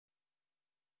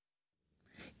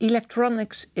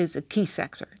Electronics is a key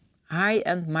sector.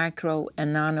 High-end micro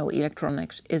and nano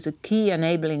electronics is a key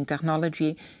enabling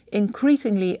technology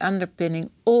increasingly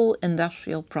underpinning all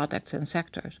industrial products and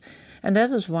sectors. And that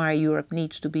is why Europe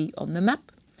needs to be on the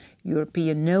map.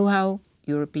 European know-how,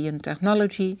 European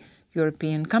technology,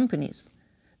 European companies.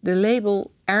 The label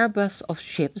Airbus of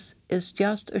chips is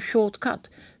just a shortcut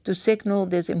to signal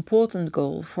this important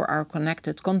goal for our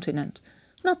connected continent.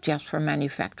 Not just for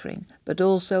manufacturing, but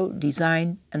also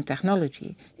design and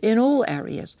technology in all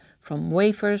areas, from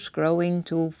wafers growing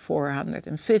to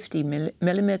 450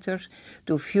 millimeters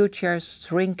to futures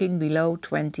shrinking below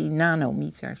 20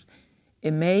 nanometers.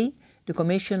 In May, the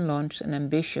Commission launched an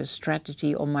ambitious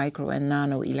strategy on micro and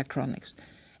nano electronics.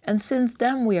 And since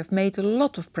then we have made a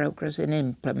lot of progress in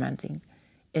implementing.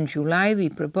 In July we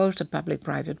proposed a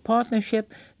public-private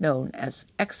partnership known as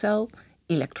EXCEL,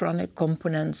 Electronic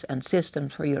Components and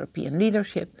Systems for European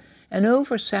Leadership, and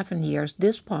over 7 years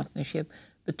this partnership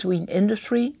between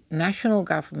industry, national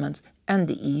governments and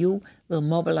the EU will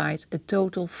mobilize a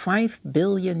total 5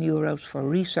 billion euros for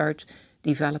research,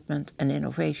 development and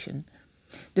innovation.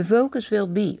 The focus will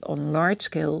be on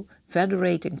large-scale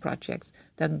federating projects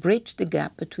that bridge the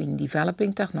gap between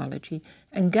developing technology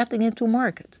and getting it to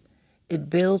market. It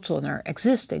builds on our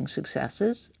existing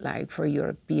successes, like for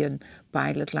European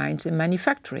pilot lines in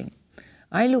manufacturing.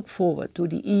 I look forward to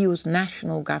the EU's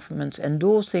national governments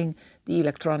endorsing the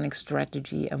electronic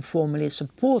strategy and formally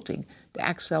supporting the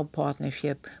EXCEL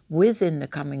partnership within the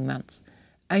coming months.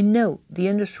 I know the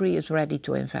industry is ready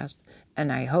to invest,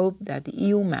 and I hope that the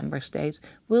EU member states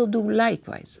will do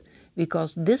likewise,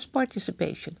 because this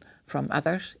participation from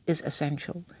others is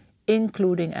essential,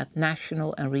 including at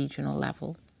national and regional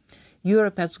level.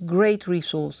 Europe has great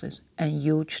resources and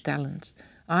huge talents.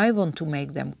 I want to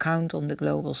make them count on the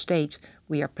global stage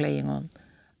we are playing on.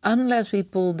 Unless we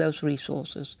pool those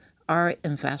resources, our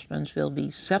investments will be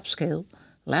subscale,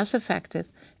 less effective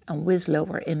and with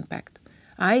lower impact.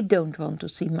 I don't want to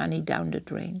see money down the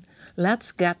drain.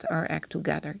 Let's get our act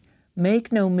together.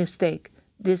 Make no mistake,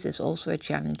 this is also a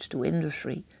challenge to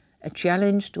industry, a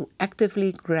challenge to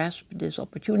actively grasp this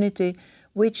opportunity,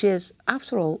 which is,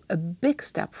 after all, a big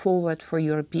step forward for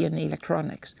European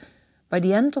electronics. By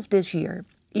the end of this year,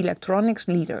 electronics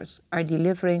leaders are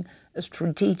delivering a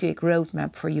strategic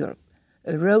roadmap for Europe,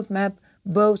 a roadmap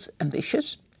both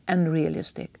ambitious and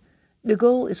realistic. The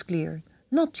goal is clear,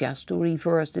 not just to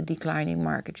reverse the declining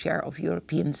market share of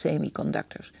European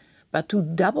semiconductors, but to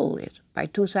double it by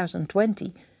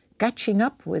 2020, catching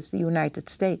up with the United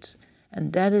States.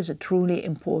 And that is a truly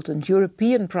important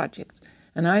European project.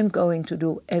 And I'm going to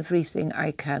do everything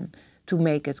I can to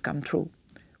make it come true.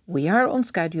 We are on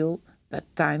schedule,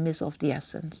 but time is of the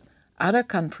essence. Other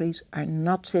countries are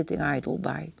not sitting idle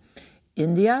by.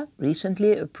 India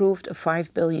recently approved a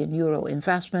 5 billion euro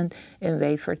investment in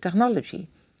wafer technology.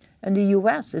 And the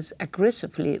US is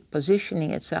aggressively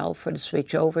positioning itself for the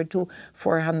switch over to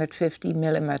 450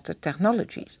 millimeter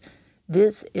technologies.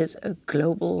 This is a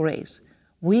global race.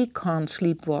 We can't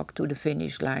sleepwalk to the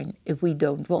finish line if we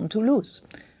don't want to lose.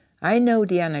 I know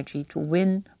the energy to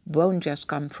win won't just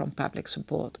come from public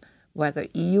support, whether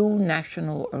EU,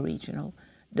 national or regional.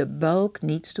 The bulk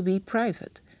needs to be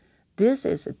private. This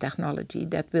is a technology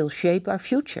that will shape our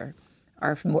future,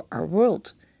 our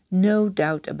world. No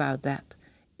doubt about that.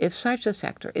 If such a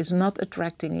sector is not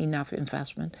attracting enough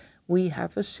investment, we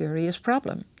have a serious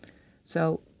problem.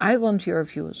 So I want your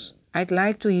views. I'd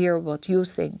like to hear what you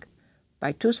think.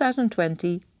 By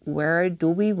 2020, where do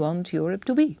we want Europe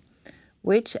to be?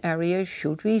 Which areas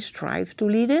should we strive to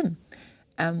lead in?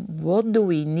 And what do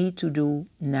we need to do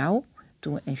now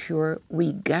to ensure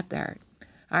we get there?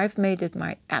 I've made it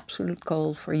my absolute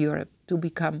goal for Europe to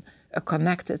become a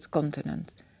connected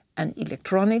continent. And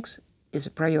electronics is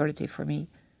a priority for me,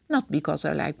 not because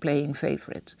I like playing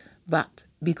favorites, but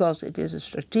because it is a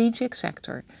strategic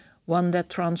sector, one that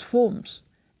transforms,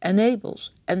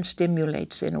 enables and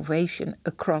stimulates innovation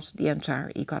across the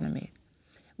entire economy.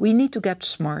 We need to get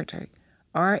smarter.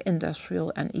 Our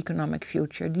industrial and economic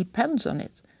future depends on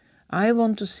it. I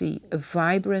want to see a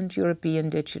vibrant European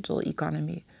digital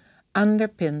economy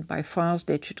underpinned by fast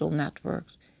digital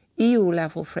networks,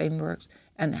 EU-level frameworks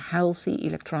and a healthy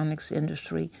electronics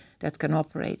industry that can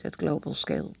operate at global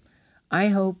scale. I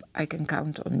hope I can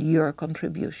count on your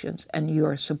contributions and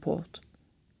your support.